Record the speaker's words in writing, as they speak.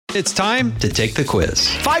It's time to take the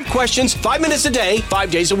quiz. 5 questions, 5 minutes a day,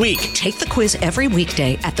 5 days a week. Take the quiz every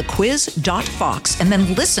weekday at thequiz.fox and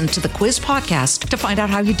then listen to the quiz podcast to find out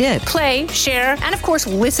how you did. Play, share, and of course,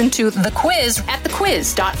 listen to The Quiz at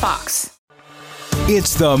thequiz.fox.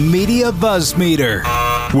 It's the Media Buzz Meter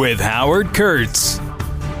with Howard Kurtz.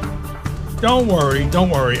 Don't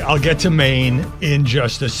worry. I'll get to Maine in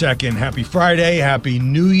just a second. Happy Friday. Happy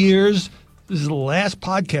New Year's. This is the last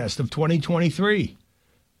podcast of 2023.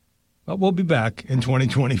 But we'll be back in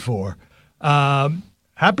 2024.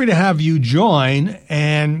 Happy to have you join.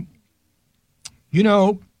 And, you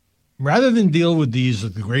know, rather than deal with these,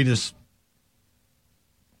 the greatest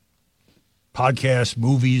podcast,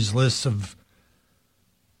 movies, lists of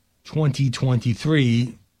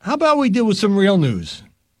 2023, how about we deal with some real news?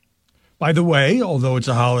 By the way, although it's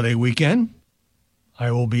a holiday weekend, I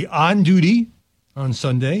will be on duty on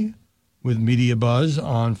Sunday with Media Buzz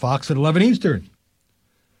on Fox at 11 Eastern.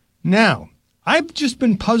 Now, I've just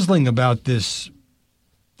been puzzling about this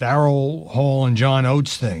Daryl Hall and John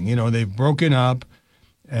Oates thing. You know, they've broken up,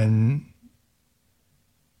 and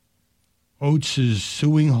Oates is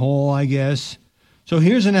suing Hall, I guess. So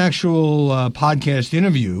here's an actual podcast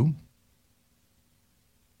interview.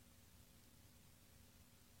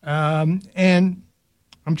 And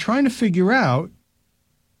I'm trying to figure out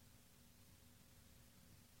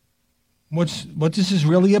what this is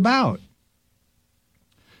really about.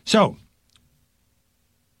 So,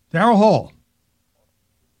 Daryl Hall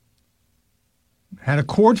had a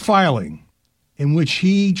court filing in which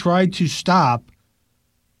he tried to stop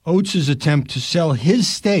Oates' attempt to sell his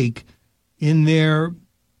stake in their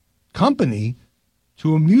company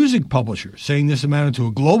to a music publisher, saying this amounted to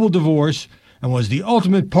a global divorce and was the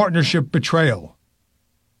ultimate partnership betrayal.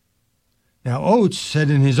 Now, Oates said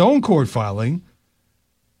in his own court filing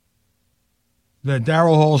that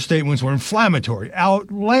Daryl Hall's statements were inflammatory,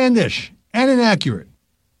 outlandish, and inaccurate.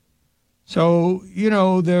 So, you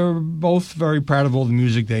know, they're both very proud of all the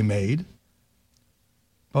music they made.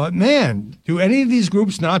 But, man, do any of these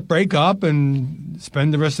groups not break up and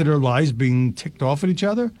spend the rest of their lives being ticked off at each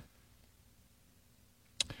other?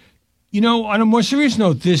 You know, on a more serious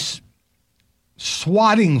note, this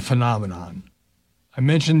swatting phenomenon, I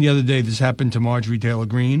mentioned the other day this happened to Marjorie Taylor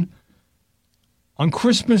Greene on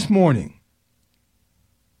Christmas morning.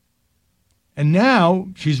 And now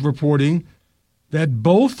she's reporting that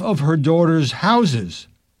both of her daughter's houses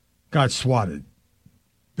got swatted.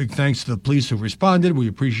 Big thanks to the police who responded. We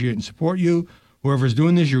appreciate and support you. Whoever's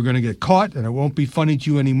doing this, you're going to get caught, and it won't be funny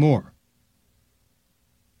to you anymore.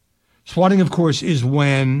 Swatting, of course, is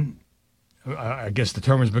when, I guess the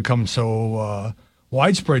term has become so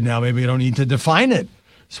widespread now, maybe I don't need to define it.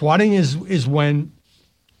 Swatting is when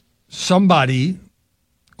somebody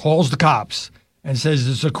calls the cops and says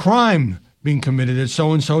there's a crime being committed at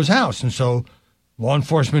so-and-so's house. And so law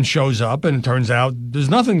enforcement shows up, and it turns out there's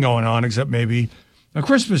nothing going on except maybe a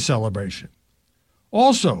Christmas celebration.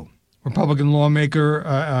 Also, Republican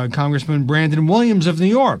lawmaker, Congressman Brandon Williams of New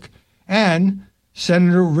York and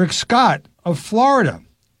Senator Rick Scott of Florida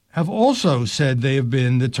have also said they have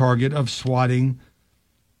been the target of swatting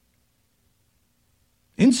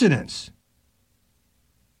incidents.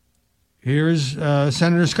 Here's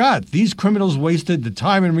Senator Scott. These criminals wasted the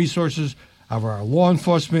time and resources of our law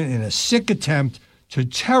enforcement in a sick attempt to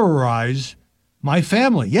terrorize my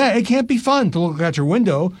family. Yeah, it can't be fun to look out your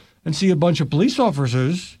window and see a bunch of police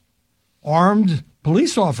officers, armed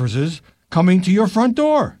police officers, coming to your front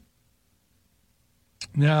door.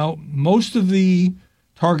 Now, most of the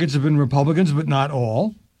targets have been Republicans, but not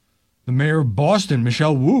all. The mayor of Boston,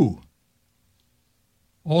 Michelle Wu,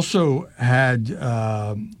 also had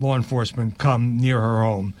law enforcement come near her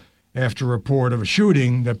home after a report of a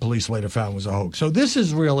shooting that police later found was a hoax. So this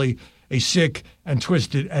is really a sick and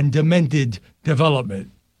twisted and demented development.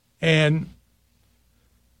 And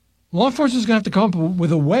law enforcement is going to have to come up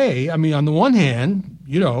with a way. I mean, on the one hand,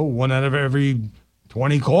 you know, 1 out of every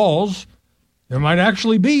 20 calls, there might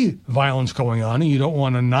actually be violence going on, and you don't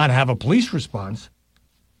want to not have a police response.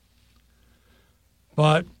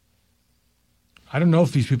 But I don't know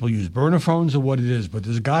if these people use burner phones or what it is, but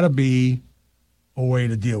there's got to be a way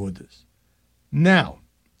to deal with this. Now,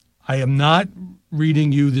 I am not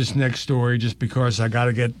reading you this next story just because I got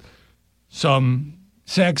to get some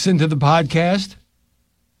sex into the podcast,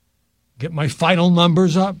 get my final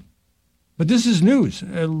numbers up. But this is news.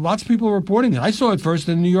 Lots of people are reporting it. I saw it first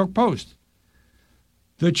in the New York Post.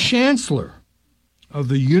 The chancellor of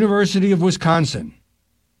the University of Wisconsin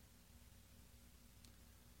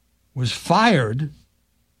was fired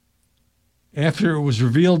after it was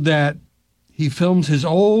revealed that he films his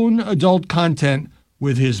own adult content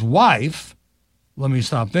with his wife, let me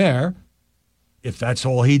stop there. If that's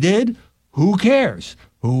all he did, who cares?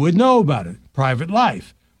 Who would know about it? Private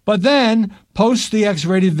life. But then post the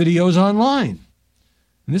X-rated videos online.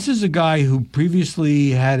 And this is a guy who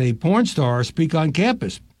previously had a porn star speak on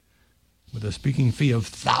campus with a speaking fee of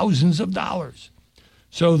thousands of dollars.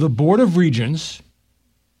 So the Board of Regents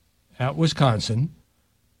at Wisconsin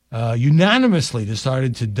unanimously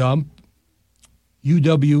decided to dump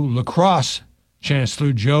UW La Crosse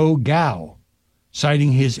Chancellor Joe Gao,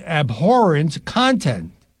 citing his abhorrent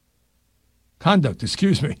conduct.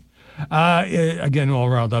 Again, all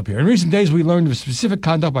riled up here. In recent days, we learned of specific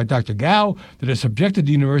conduct by Dr. Gao that has subjected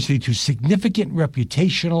the university to significant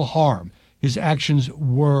reputational harm. His actions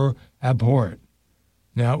were abhorrent.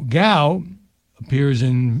 Now, Gao appears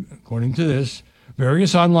in, according to this,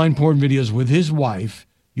 various online porn videos with his wife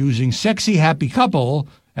using Sexy Happy Couple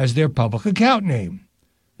as their public account name.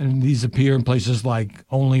 And these appear in places like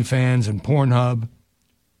OnlyFans and Pornhub.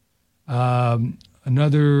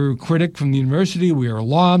 Another critic from the university, we are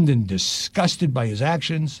alarmed and disgusted by his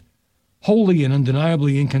actions, wholly and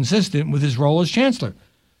undeniably inconsistent with his role as chancellor.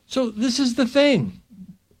 So this is the thing.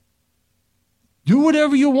 Do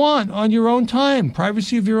whatever you want on your own time,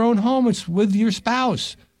 privacy of your own home. It's with your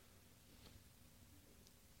spouse.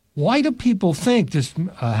 Why do people think this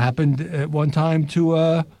happened at one time to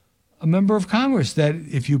a member of Congress, that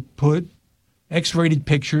if you put X-rated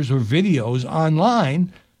pictures or videos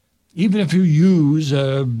online, even if you use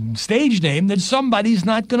a stage name, that somebody's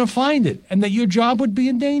not going to find it and that your job would be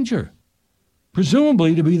in danger?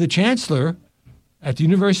 Presumably, to be the chancellor at the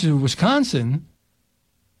University of Wisconsin,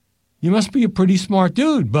 you must be a pretty smart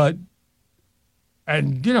dude,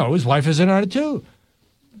 and his wife is in on it too.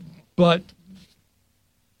 But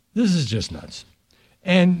this is just nuts.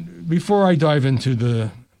 And before I dive into the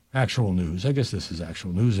actual news, I guess this is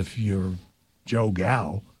actual news if you're Joe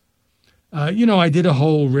Gao, I did a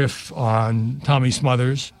whole riff on Tommy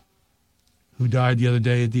Smothers, who died the other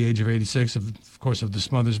day at the age of 86, of course, of the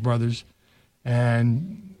Smothers Brothers,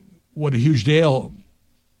 and what a huge deal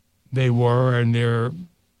they were, and their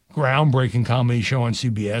groundbreaking comedy show on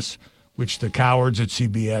CBS, which the cowards at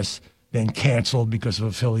CBS then canceled because of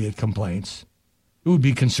affiliate complaints. It would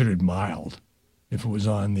be considered mild if it was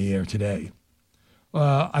on the air today.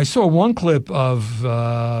 I saw one clip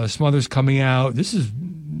of Smothers coming out. This is,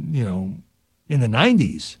 in the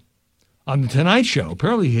 90s on The Tonight Show.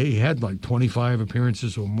 Apparently he had like 25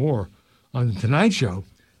 appearances or more on The Tonight Show,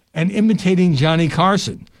 and imitating Johnny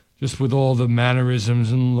Carson, just with all the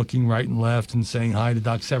mannerisms and looking right and left and saying hi to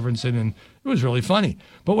Doc Severinsen, and it was really funny.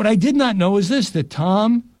 But what I did not know is this, that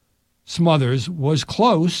Tom Smothers was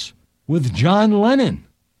close with John Lennon.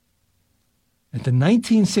 At the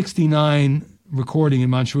 1969 recording in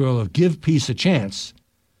Montreal of Give Peace a Chance,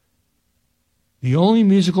 the only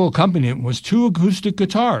musical accompaniment was two acoustic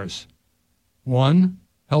guitars, one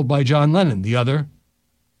held by John Lennon, the other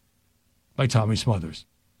by Tommy Smothers.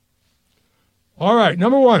 All right,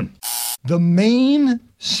 number one, the Maine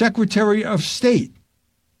Secretary of State,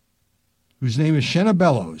 whose name is Shenna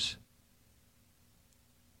Bellows,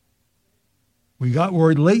 we got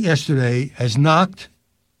word late yesterday, has knocked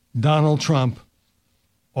Donald Trump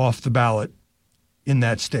off the ballot in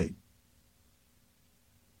that state.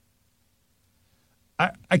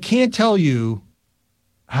 I can't tell you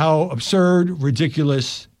how absurd,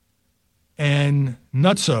 ridiculous, and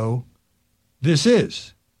nutso this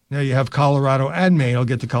is. Now you have Colorado and Maine. I'll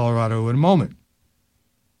get to Colorado in a moment.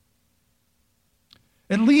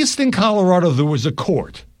 At least in Colorado, there was a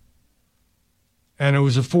court, and it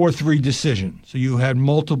was a 4-3 decision. So you had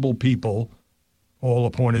multiple people, all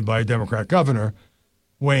appointed by a Democrat governor,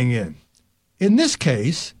 weighing in. In this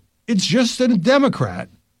case, it's just a Democrat,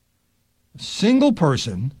 a single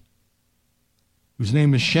person, whose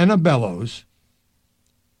name is Shenna Bellows,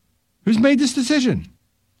 who's made this decision.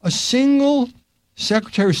 A single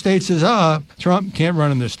Secretary of State says, Trump can't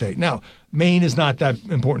run in this state. Now, Maine is not that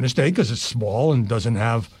important a state because it's small and doesn't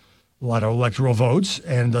have a lot of electoral votes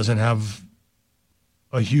and doesn't have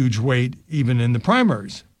a huge weight even in the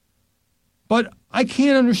primaries. But I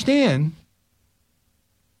can't understand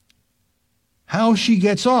how she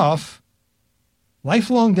gets off,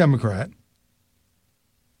 lifelong Democrat,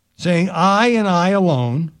 saying I and I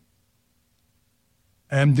alone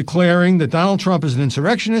am declaring that Donald Trump is an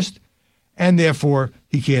insurrectionist and therefore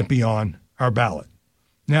he can't be on our ballot.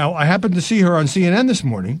 Now, I happened to see her on CNN this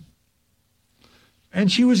morning,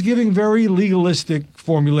 and she was giving very legalistic,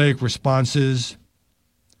 formulaic responses.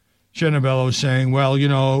 Shenna Bellows saying, well,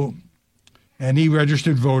 any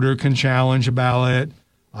registered voter can challenge a ballot.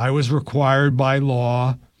 I was required by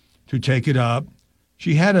law to take it up.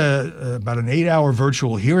 She had about an 8-hour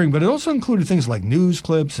virtual hearing, but it also included things like news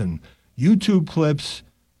clips and YouTube clips.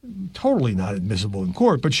 Totally not admissible in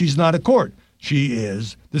court, but she's not a court. She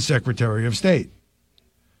is the Secretary of State.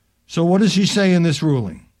 So what does she say in this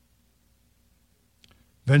ruling?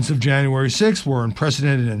 Events of January 6th were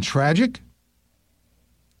unprecedented and tragic.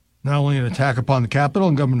 Not only an attack upon the Capitol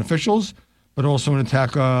and government officials, but also an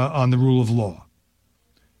attack on the rule of law.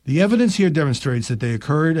 The evidence here demonstrates that they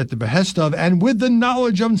occurred at the behest of and with the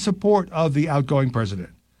knowledge and support of the outgoing president.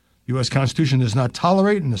 The U.S. Constitution does not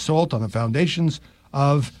tolerate an assault on the foundations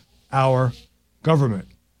of our government.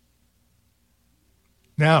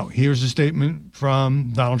 Now, here's a statement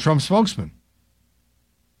from Donald Trump's spokesman.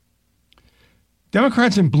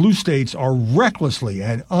 Democrats in blue states are recklessly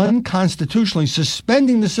and unconstitutionally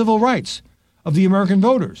suspending the civil rights of the American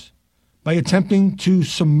voters by attempting to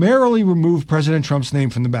summarily remove President Trump's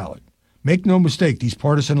name from the ballot. Make no mistake, these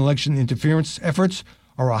partisan election interference efforts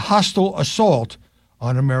are a hostile assault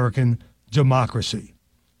on American democracy.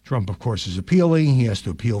 Trump, of course, is appealing. He has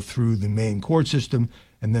to appeal through the Maine court system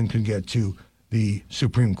and then can get to the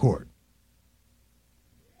Supreme Court.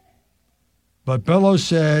 But Bellows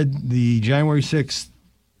said the January 6th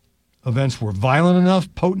events were violent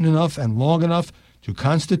enough, potent enough, and long enough to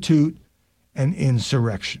constitute an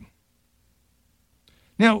insurrection.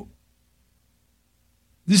 Now,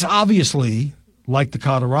 this obviously, like the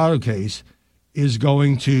Colorado case, is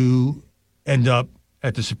going to end up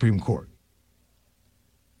at the Supreme Court.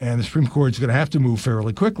 And the Supreme Court is going to have to move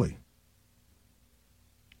fairly quickly.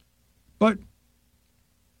 But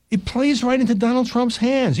it plays right into Donald Trump's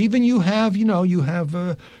hands. Even you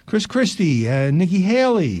have Chris Christie and Nikki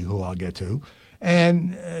Haley, who I'll get to,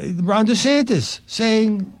 and Ron DeSantis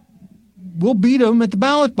saying, we'll beat him at the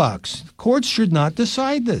ballot box. Courts should not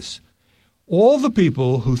decide this. All the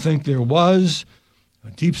people who think there was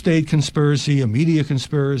a deep state conspiracy, a media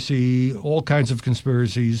conspiracy, all kinds of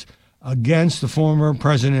conspiracies against the former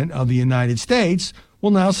president of the United States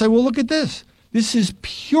will now say, well, look at this. This is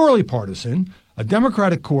purely partisan, a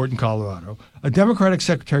Democratic court in Colorado, a Democratic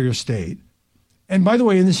Secretary of State. And by the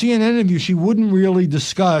way, in the CNN interview, she wouldn't really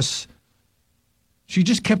discuss, she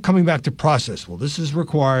just kept coming back to process. Well, this is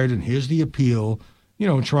required, and here's the appeal,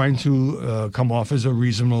 trying to come off as a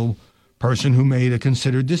reasonable person who made a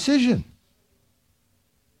considered decision.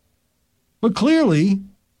 But clearly,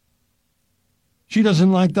 she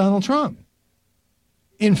doesn't like Donald Trump.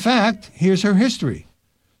 In fact, here's her history.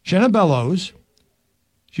 Shenna Bellows,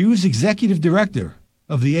 she was executive director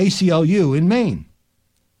of the ACLU in Maine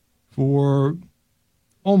for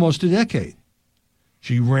almost a decade.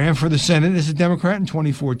 She ran for the Senate as a Democrat in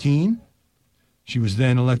 2014. She was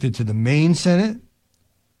then elected to the Maine Senate,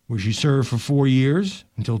 where she served for 4 years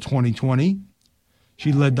until 2020.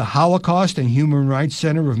 She led the Holocaust and Human Rights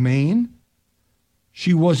Center of Maine.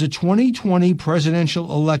 She was a 2020 presidential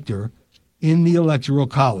elector in the Electoral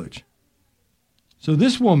College. So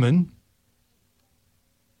this woman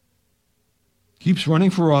keeps running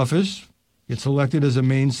for office, gets elected as a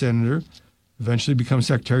Maine senator, eventually becomes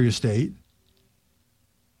Secretary of State.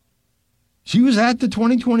 She was at the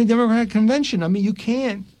 2020 Democratic Convention. I mean, you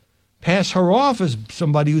can't pass her off as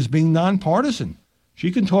somebody who's being nonpartisan. She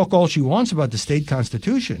can talk all she wants about the state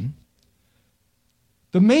constitution.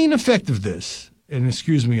 The main effect of this, and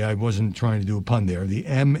excuse me, I wasn't trying to do a pun there, the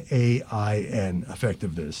MAIN effect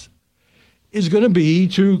of this, is going to be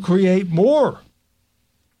to create more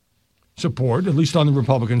support, at least on the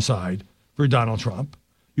Republican side, for Donald Trump.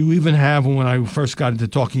 You even have, when I first got into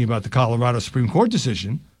talking about the Colorado Supreme Court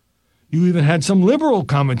decision, you even had some liberal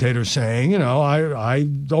commentators saying, I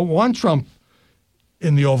don't want Trump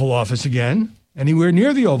in the Oval Office again, anywhere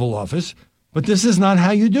near the Oval Office, but this is not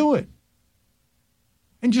how you do it.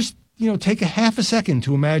 And just, take a half a second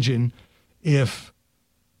to imagine if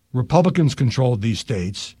Republicans controlled these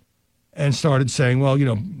states and started saying, well,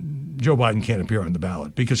 Joe Biden can't appear on the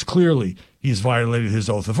ballot because clearly he's violated his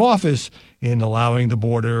oath of office in allowing the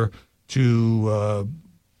border to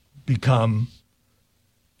become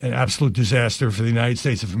an absolute disaster for the United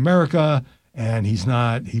States of America, and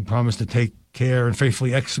he promised to take care and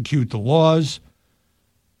faithfully execute the laws.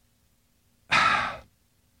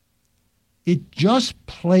 It just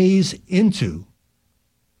plays into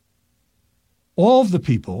all of the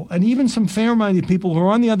people, and even some fair-minded people who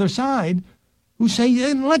are on the other side, who say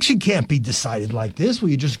an election can't be decided like this, where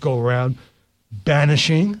you just go around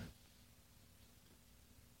banishing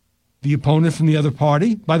the opponent from the other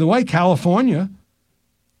party. By the way, California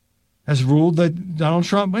has ruled that Donald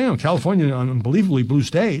Trump, California, an unbelievably blue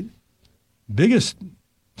state, biggest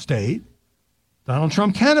state, Donald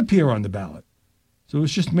Trump can appear on the ballot. So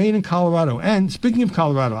it's just Maine and Colorado. And speaking of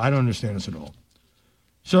Colorado, I don't understand this at all.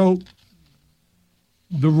 So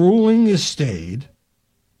the ruling is stayed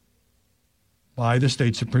by the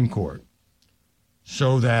state Supreme Court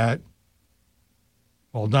so that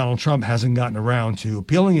while Donald Trump hasn't gotten around to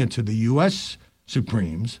appealing it to the U.S.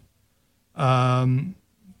 Supremes, the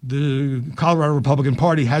Colorado Republican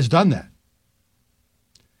Party has done that.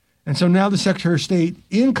 And so now the Secretary of State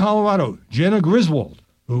in Colorado, Jenna Griswold,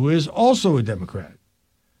 who is also a Democrat,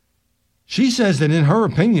 she says that in her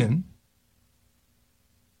opinion,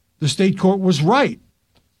 the state court was right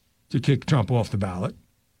to kick Trump off the ballot,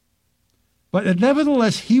 but that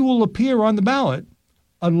nevertheless he will appear on the ballot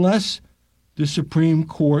unless the Supreme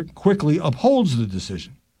Court quickly upholds the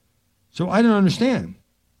decision. So I don't understand.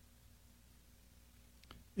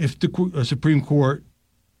 If the Supreme Court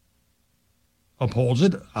upholds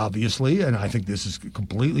it, obviously, and I think this is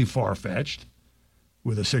completely far-fetched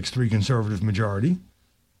with a 6-3 conservative majority,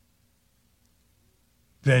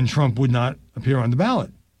 then Trump would not appear on the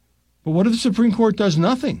ballot. But what if the Supreme Court does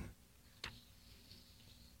nothing?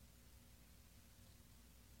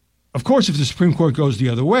 Of course, if the Supreme Court goes the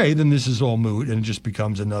other way, then this is all moot and it just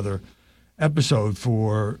becomes another episode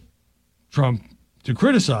for Trump to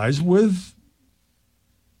criticize with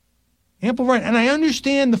ample right. And I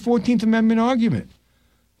understand the 14th Amendment argument.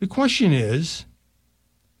 The question is,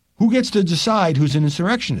 who gets to decide who's an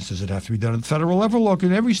insurrectionist? Does it have to be done at the federal level, or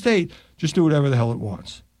can every state just do whatever the hell it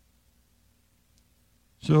wants?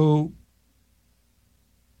 So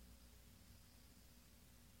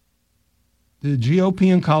the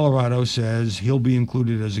GOP in Colorado says he'll be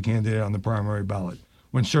included as a candidate on the primary ballot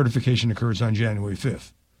when certification occurs on January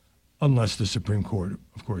 5th, unless the Supreme Court,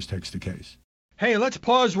 of course, takes the case. Hey, let's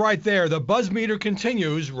pause right there. The buzz meter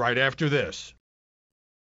continues right after this.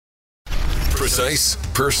 Precise,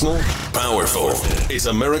 personal, powerful. It's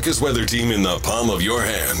America's weather team in the palm of your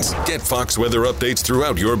hands. Get Fox weather updates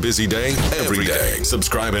throughout your busy day, every day.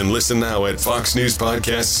 Subscribe and listen now at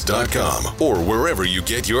foxnewspodcasts.com or wherever you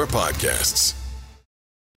get your podcasts.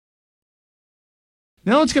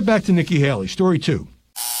 Now let's get back to Nikki Haley, story 2.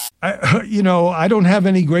 I don't have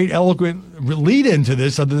any great eloquent lead into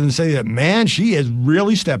this other than to say that, man, she has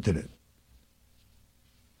really stepped in it.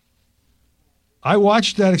 I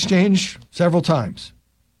watched that exchange several times.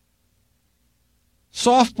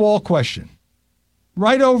 Softball question.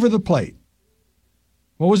 Right over the plate.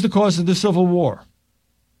 What was the cause of the Civil War?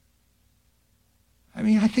 I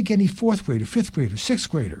mean, I think any 4th grader, 5th grader, 6th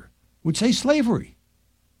grader would say slavery.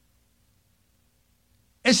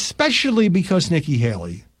 Especially because Nikki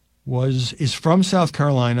Haley is from South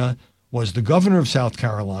Carolina, was the governor of South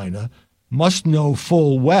Carolina, must know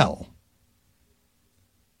full well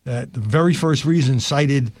that the very first reason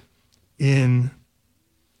cited in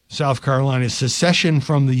South Carolina's secession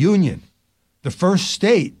from the Union, the first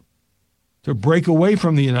state to break away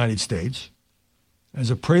from the United States as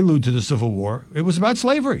a prelude to the Civil War, it was about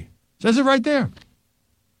slavery. It says it right there.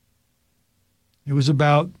 It was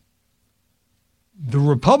about the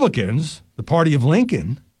Republicans, the party of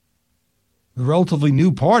Lincoln, the relatively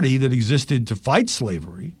new party that existed to fight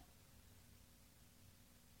slavery,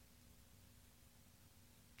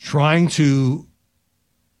 trying to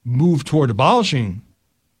move toward abolishing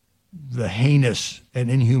the heinous and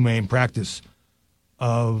inhumane practice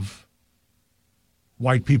of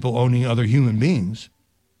white people owning other human beings.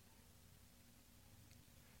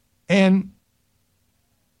 And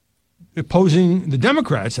opposing the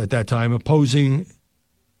Democrats at that time, pushing,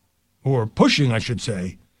 I should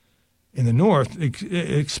say, in the North,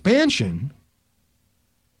 expansion,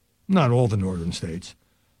 not all the northern states,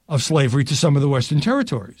 of slavery to some of the Western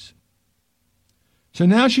territories. So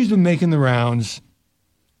now she's been making the rounds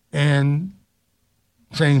and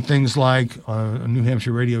saying things like on a New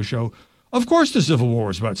Hampshire radio show, of course the Civil War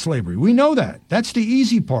is about slavery. We know that. That's the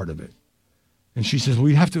easy part of it. And she says,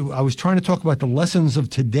 I was trying to talk about the lessons of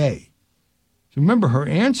today. So remember, her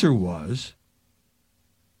answer was,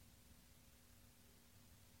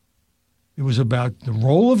 it was about the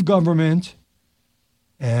role of government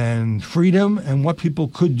and freedom and what people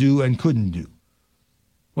could do and couldn't do.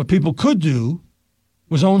 What people could do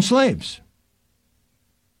was own slaves,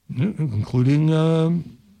 including that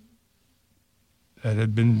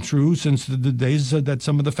had been true since the days that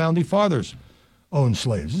some of the founding fathers owned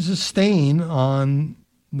slaves. This is a stain on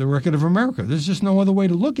the record of America. There's just no other way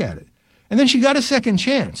to look at it. And then she got a second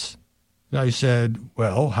chance. I said,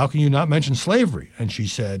 well, how can you not mention slavery? And she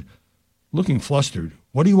said, looking flustered,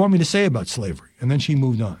 what do you want me to say about slavery? And then she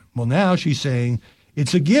moved on. Well, now she's saying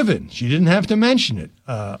it's a given. She didn't have to mention it.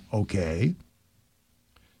 Okay.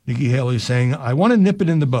 Nikki Haley is saying, I want to nip it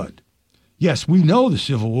in the bud. Yes, we know the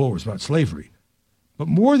Civil War was about slavery. But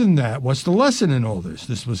more than that, what's the lesson in all this?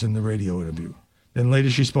 This was in the radio interview. Then later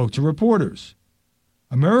she spoke to reporters.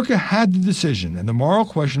 America had the decision and the moral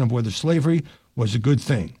question of whether slavery was a good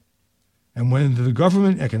thing, and whether the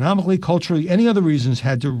government, economically, culturally, any other reasons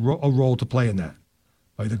had a role to play in that.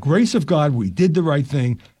 By the grace of God, we did the right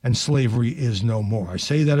thing, and slavery is no more. I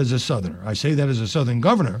say that as a Southerner. I say that as a Southern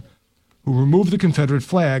governor who removed the Confederate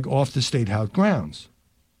flag off the State House grounds.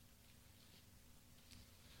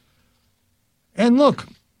 And look,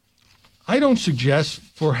 I don't suggest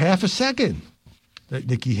for half a second that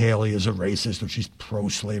Nikki Haley is a racist or she's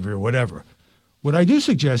pro-slavery or whatever. What I do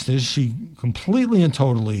suggest is she completely and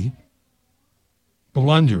totally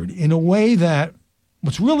blundered in a way that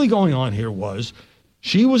what's really going on here was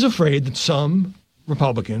she was afraid that some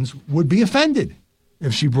Republicans would be offended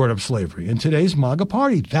if she brought up slavery. In today's MAGA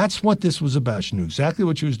party, that's what this was about. She knew exactly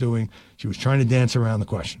what she was doing. She was trying to dance around the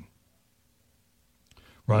question.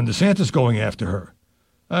 Ron DeSantis going after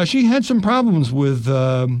her. She had some problems with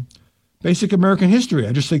basic American history.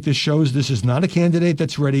 I just think this shows this is not a candidate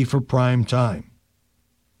that's ready for prime time.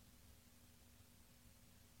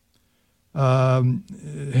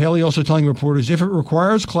 Haley also telling reporters, if it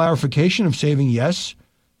requires clarification of saving, yes,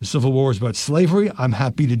 the Civil War is about slavery, I'm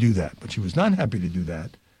happy to do that. But she was not happy to do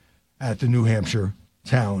that at the New Hampshire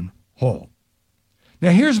Town Hall.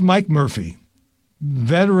 Now here's Mike Murphy,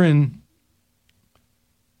 veteran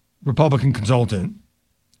Republican consultant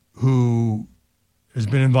who has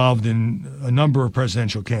been involved in a number of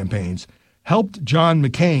presidential campaigns, helped John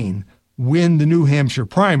McCain win the New Hampshire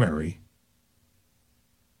primary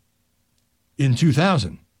in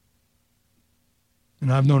 2000.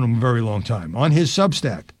 And I've known him a very long time. On his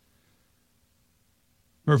Substack,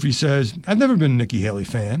 Murphy says, I've never been a Nikki Haley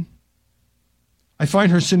fan. I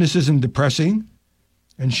find her cynicism depressing,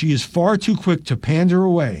 and she is far too quick to pander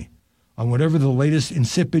away on whatever the latest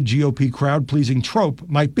insipid GOP crowd-pleasing trope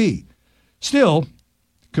might be. Still,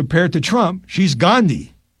 compared to Trump, she's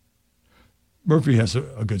Gandhi. Murphy has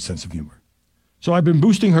a good sense of humor. So I've been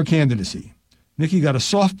boosting her candidacy. Nikki got a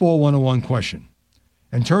softball 101 question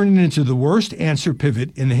and turned it into the worst answer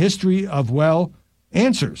pivot in the history of, well,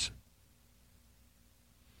 answers.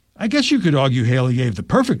 I guess you could argue Haley gave the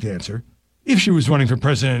perfect answer if she was running for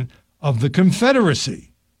president of the Confederacy.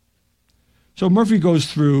 So Murphy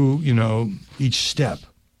goes through, each step.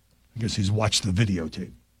 I guess he's watched the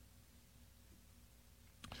videotape.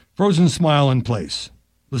 Frozen smile in place.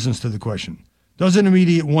 Listens to the question. Does an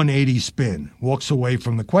immediate 180 spin. Walks away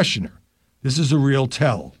from the questioner. This is a real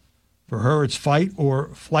tell. For her, it's fight or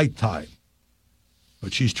flight time.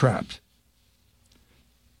 But she's trapped.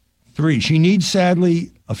 3, she needs,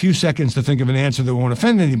 sadly, a few seconds to think of an answer that won't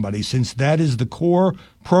offend anybody, since that is the core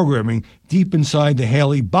programming deep inside the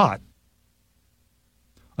Haley bot.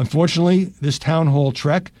 Unfortunately, this town hall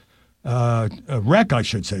train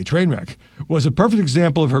wreck, was a perfect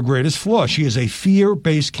example of her greatest flaw. She is a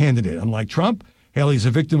fear-based candidate. Unlike Trump, Haley is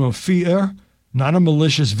a victim of fear, not a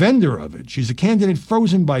malicious vendor of it. She's a candidate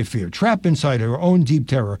frozen by fear, trapped inside her own deep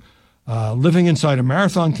terror, living inside a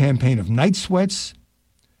marathon campaign of night sweats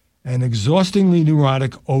and exhaustingly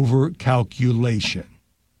neurotic over-calculation.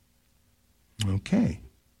 Okay.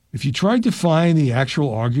 If you tried to find the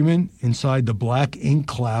actual argument inside the black ink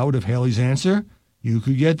cloud of Haley's answer, you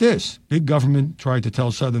could get this. Big government tried to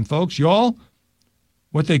tell Southern folks, y'all,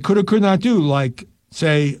 what they could or could not do, like,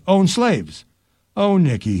 say, own slaves. Oh,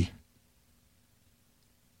 Nikki.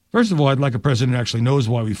 First of all, I'd like a president who actually knows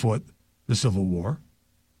why we fought the Civil War.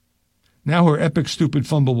 Now her epic, stupid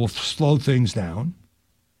fumble will slow things down.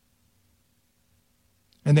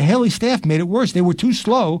 And the Haley staff made it worse. They were too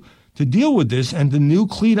slow to deal with this, and the new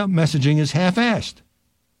cleanup messaging is half-assed.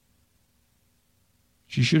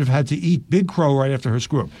 She should have had to eat Big Crow right after her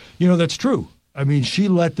screw-up. That's true. I mean, she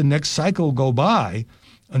let the next cycle go by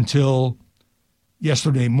until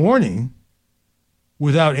yesterday morning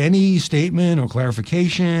without any statement or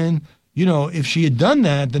clarification. If she had done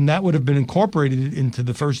that, then that would have been incorporated into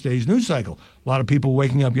the first day's news cycle. A lot of people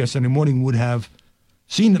waking up yesterday morning would have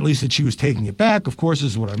seen at least that she was taking it back. Of course,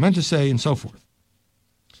 this is what I meant to say, and so forth.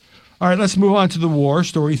 All right, let's move on to the war.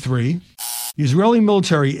 Story 3. The Israeli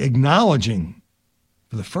military acknowledging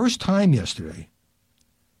for the first time yesterday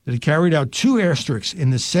that it carried out 2 airstrikes in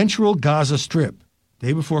the central Gaza Strip,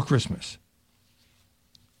 day before Christmas,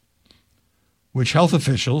 which health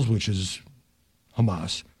officials, which is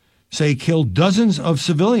Hamas, say killed dozens of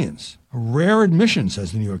civilians. A rare admission,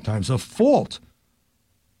 says the New York Times, of fault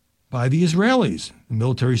by the Israelis. The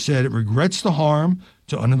military said it regrets the harm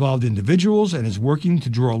to uninvolved individuals and is working to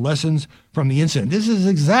draw lessons from the incident. This is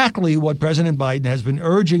exactly what President Biden has been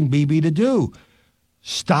urging Bibi to do.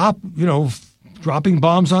 Stop, dropping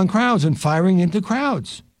bombs on crowds and firing into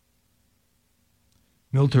crowds.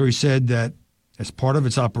 Military said that As part of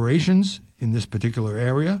its operations in this particular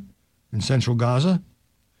area in central Gaza,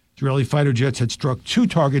 Israeli fighter jets had struck 2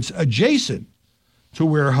 targets adjacent to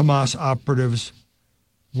where Hamas operatives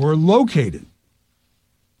were located.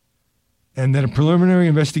 And that a preliminary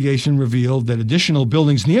investigation revealed that additional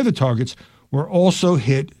buildings near the targets were also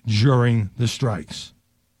hit during the strikes.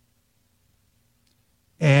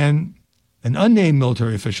 And an unnamed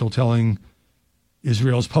military official telling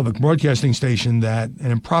Israel's public broadcasting station that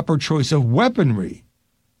an improper choice of weaponry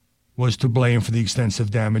was to blame for the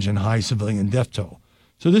extensive damage and high civilian death toll.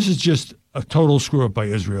 So this is just a total screw-up by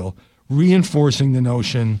Israel, reinforcing the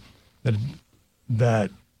notion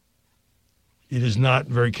that it is not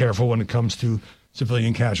very careful when it comes to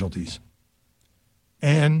civilian casualties.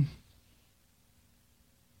 And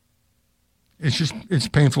it's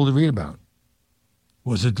painful to read about.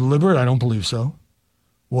 Was it deliberate? I don't believe so.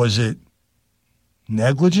 Was it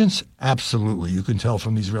negligence? Absolutely. You can tell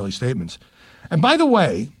from the Israeli statements. And by the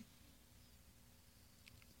way,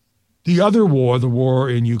 the other war, the war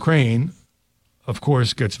in Ukraine, of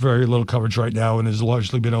course, gets very little coverage right now and has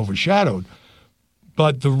largely been overshadowed.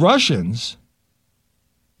 But the Russians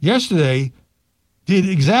yesterday did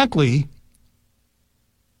exactly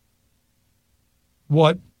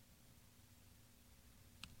what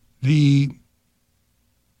the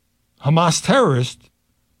Hamas terrorists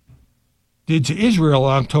did to Israel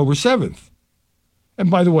on October 7th. And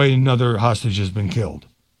by the way, another hostage has been killed,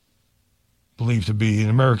 believed to be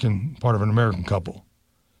part of an American couple.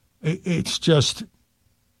 It's just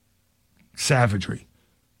savagery.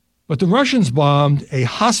 But the Russians bombed a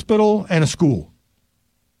hospital and a school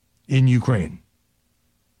in Ukraine.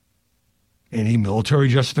 Any military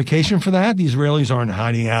justification for that? The Israelis aren't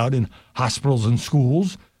hiding out in hospitals and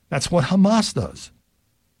schools. That's what Hamas does.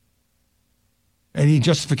 Any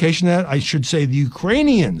justification of that? I should say the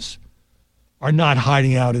Ukrainians are not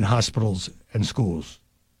hiding out in hospitals and schools.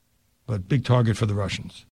 But big target for the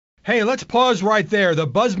Russians. Hey, let's pause right there. The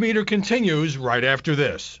buzz meter continues right after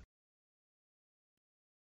this.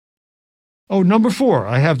 Oh, number 4.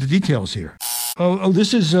 I have the details here.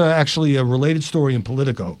 This is actually a related story in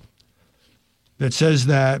Politico that says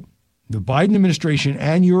that the Biden administration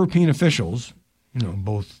and European officials,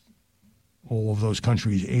 all of those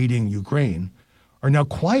countries aiding Ukraine, are now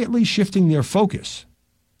quietly shifting their focus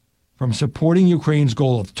from supporting Ukraine's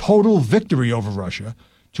goal of total victory over Russia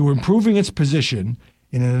to improving its position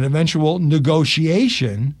in an eventual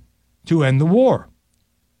negotiation to end the war.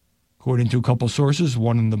 According to a couple sources,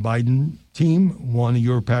 one in the Biden team, one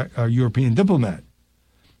a European diplomat.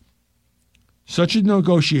 Such a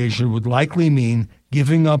negotiation would likely mean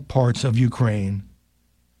giving up parts of Ukraine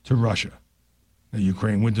to Russia. Now,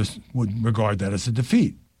 Ukraine would regard that as a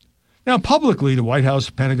defeat. Now, publicly, the White House,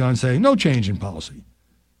 Pentagon say no change in policy.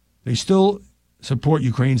 They still support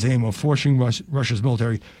Ukraine's aim of forcing Russia's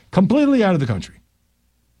military completely out of the country.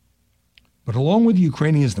 But along with the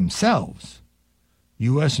Ukrainians themselves,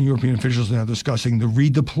 U.S. and European officials are now discussing the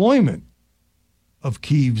redeployment of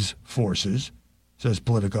Kyiv's forces, says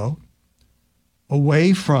Politico,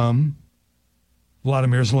 away from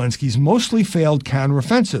Vladimir Zelensky's mostly failed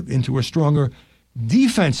counteroffensive into a stronger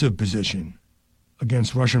defensive position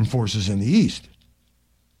against Russian forces in the east.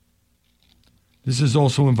 This has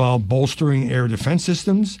also involved bolstering air defense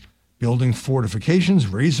systems, building fortifications,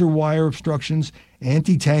 razor wire obstructions,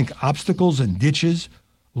 anti-tank obstacles and ditches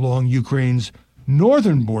along Ukraine's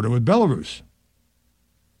northern border with Belarus.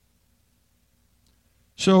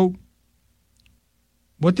 So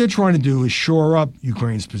what they're trying to do is shore up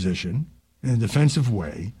Ukraine's position in a defensive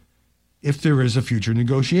way if there is a future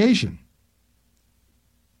negotiation.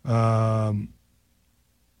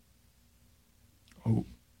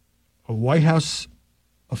 A White House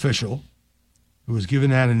official who was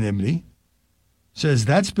given anonymity says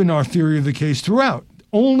that's been our theory of the case throughout.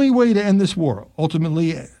 Only way to end this war,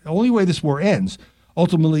 only way this war ends,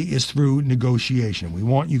 ultimately, is through negotiation. We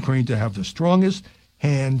want Ukraine to have the strongest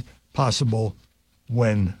hand possible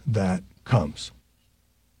when that comes.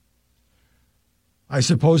 I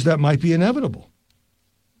suppose that might be inevitable.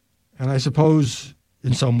 And I suppose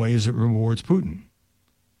in some ways it rewards Putin.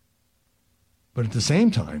 But at the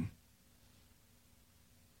same time,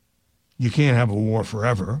 you can't have a war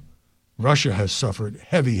forever. Russia has suffered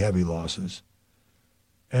heavy, heavy losses.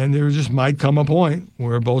 And there just might come a point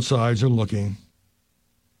where both sides are looking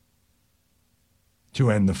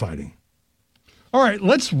to end the fighting. All right,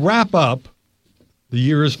 let's wrap up the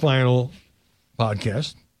year's final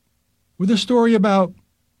podcast with a story about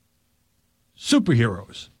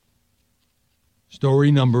superheroes.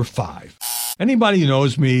 Story number 5. Anybody who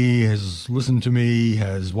knows me, has listened to me,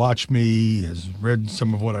 has watched me, has read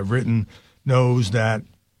some of what I've written, knows that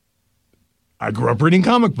I grew up reading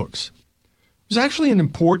comic books. It was actually an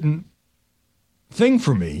important thing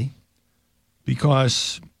for me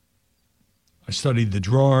because I studied the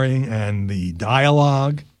drawing and the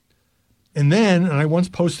dialogue. And I once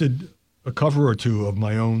posted a cover or two of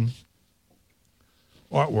my own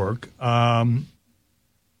artwork.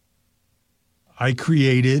 I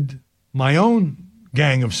created my own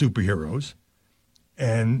gang of superheroes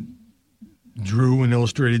and drew and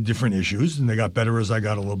illustrated different issues, and they got better as I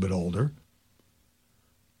got a little bit older.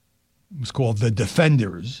 It was called The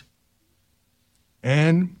Defenders.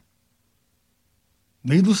 And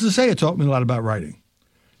needless to say, it taught me a lot about writing.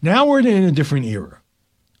 Now we're in a different era.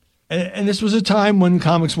 And this was a time when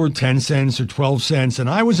comics were 10 cents or 12 cents, and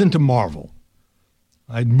I was into Marvel.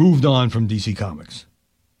 I'd moved on from DC Comics.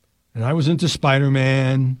 And I was into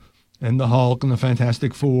Spider-Man and the Hulk and the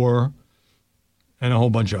Fantastic Four and a whole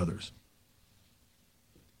bunch of others.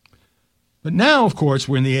 But now, of course,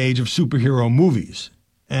 we're in the age of superhero movies.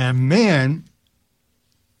 And man,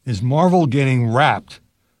 is Marvel getting wrapped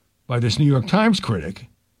by this New York Times critic.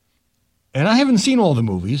 And I haven't seen all the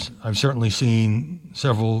movies. I've certainly seen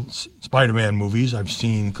several Spider-Man movies. I've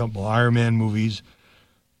seen a couple Iron Man movies.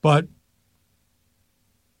 But,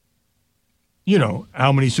 you know,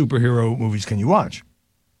 how many superhero movies can you watch?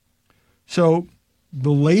 So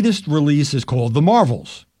the latest release is called The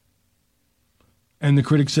Marvels. And the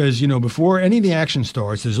critic says, you know, before any of the action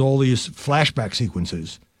starts, there's all these flashback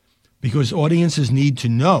sequences because audiences need to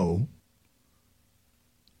know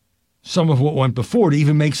some of what went before to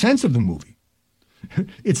even make sense of the movie.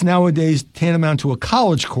 It's nowadays tantamount to a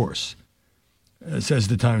college course, says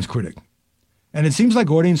the Times critic. And it seems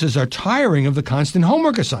like audiences are tiring of the constant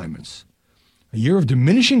homework assignments. A year of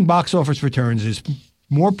diminishing box office returns is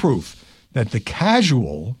more proof that the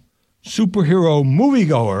casual superhero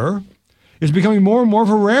moviegoer is becoming more and more of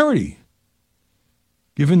a rarity,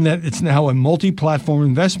 given that it's now a multi-platform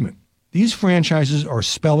investment. These franchises are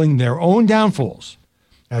spelling their own downfalls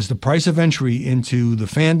as the price of entry into the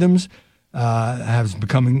fandoms has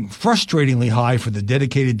becoming frustratingly high for the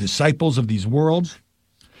dedicated disciples of these worlds,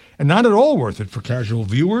 and not at all worth it for casual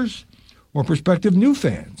viewers or prospective new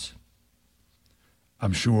fans.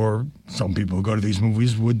 I'm sure some people who go to these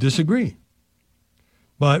movies would disagree.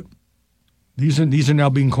 But these are now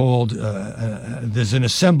being called, there's an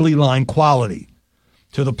assembly line quality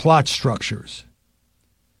to the plot structures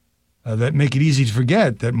that make it easy to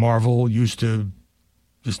forget that Marvel used to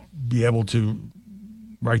just be able to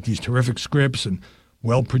write these terrific scripts and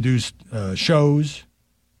well-produced shows,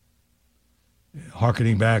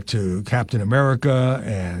 harkening back to Captain America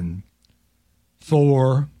and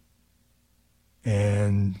Thor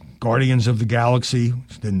and Guardians of the Galaxy,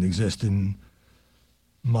 which didn't exist in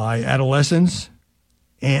my adolescence.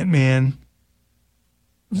 Ant-Man. I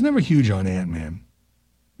was never huge on Ant-Man,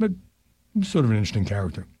 but he was sort of an interesting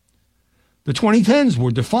character. The 2010s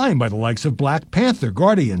were defined by the likes of Black Panther,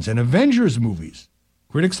 Guardians, and Avengers movies.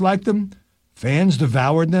 Critics liked them, fans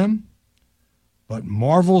devoured them, but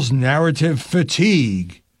Marvel's narrative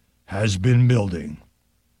fatigue has been building.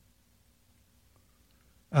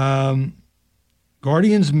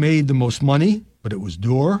 Guardians made the most money, but it was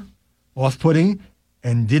dull, off-putting,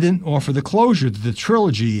 and didn't offer the closure that the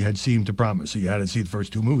trilogy had seemed to promise. So you had to see the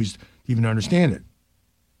first two movies to even understand it.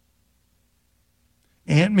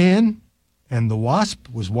 Ant-Man and the Wasp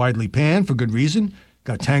was widely panned for good reason,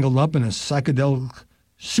 got tangled up in a psychedelic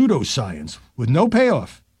pseudoscience with no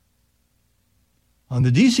payoff. On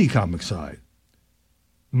the DC comic side,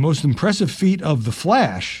 the most impressive feat of The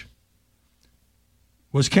Flash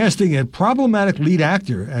was casting a problematic lead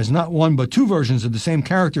actor as not one but two versions of the same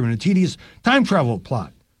character in a tedious time travel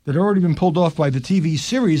plot that had already been pulled off by the TV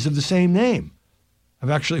series of the same name. I've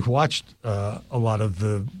actually watched a lot of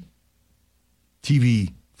the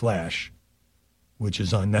TV Flash, which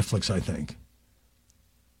is on Netflix, I think.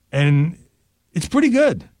 And it's pretty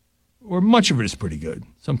good, or much of it is pretty good.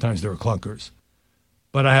 Sometimes there are clunkers.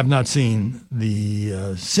 But I have not seen the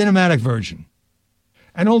cinematic version.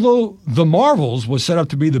 And although The Marvels was set up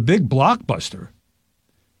to be the big blockbuster,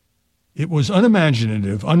 it was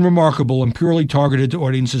unimaginative, unremarkable, and purely targeted to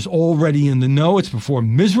audiences already in the know. It's performed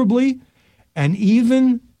miserably, and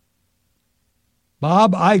even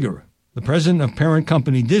Bob Iger, the president of parent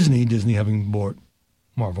company Disney having bought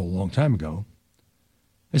Marvel a long time ago,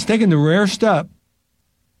 has taken the rare step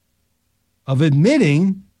of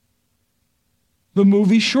admitting the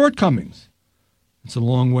movie's shortcomings. It's a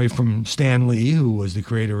long way from Stan Lee, who was the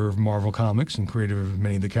creator of Marvel Comics and creator of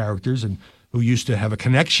many of the characters and who used to have a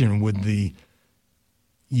connection with the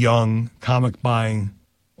young comic-buying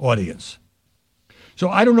audience. So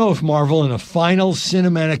I don't know if Marvel, in a final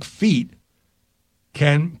cinematic feat,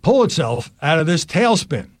 can pull itself out of this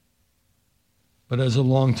tailspin. But as a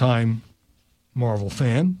longtime Marvel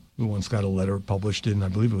fan, who once got a letter published in, I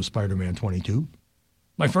believe it was Spider-Man 22,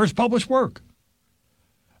 my first published work,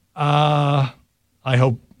 I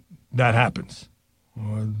hope that happens.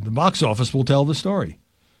 The box office will tell the story.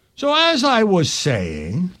 So as I was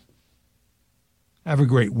saying, have a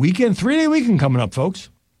great weekend. 3-day weekend coming up, folks.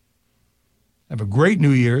 Have a great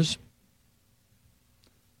New Year's.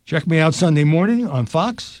 Check me out Sunday morning on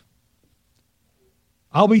Fox.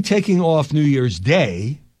 I'll be taking off New Year's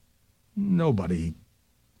Day. Nobody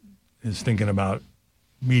is thinking about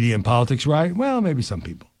media and politics, right? Well, maybe some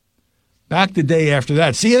people. Back the day after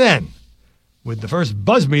that. See you then with the first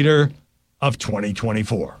Buzz Meter of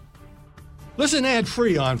 2024. Listen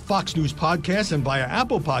ad-free on Fox News Podcasts and via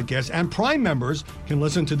Apple Podcasts, and Prime members can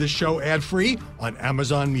listen to this show ad-free on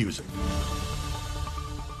Amazon Music.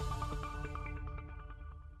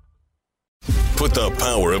 Put the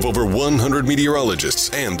power of over 100 meteorologists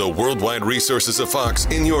and the worldwide resources of Fox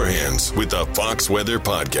in your hands with the Fox Weather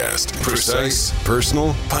Podcast. Precise,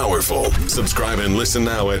 personal, powerful. Subscribe and listen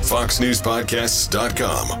now at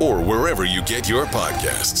foxnewspodcasts.com or wherever you get your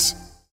podcasts.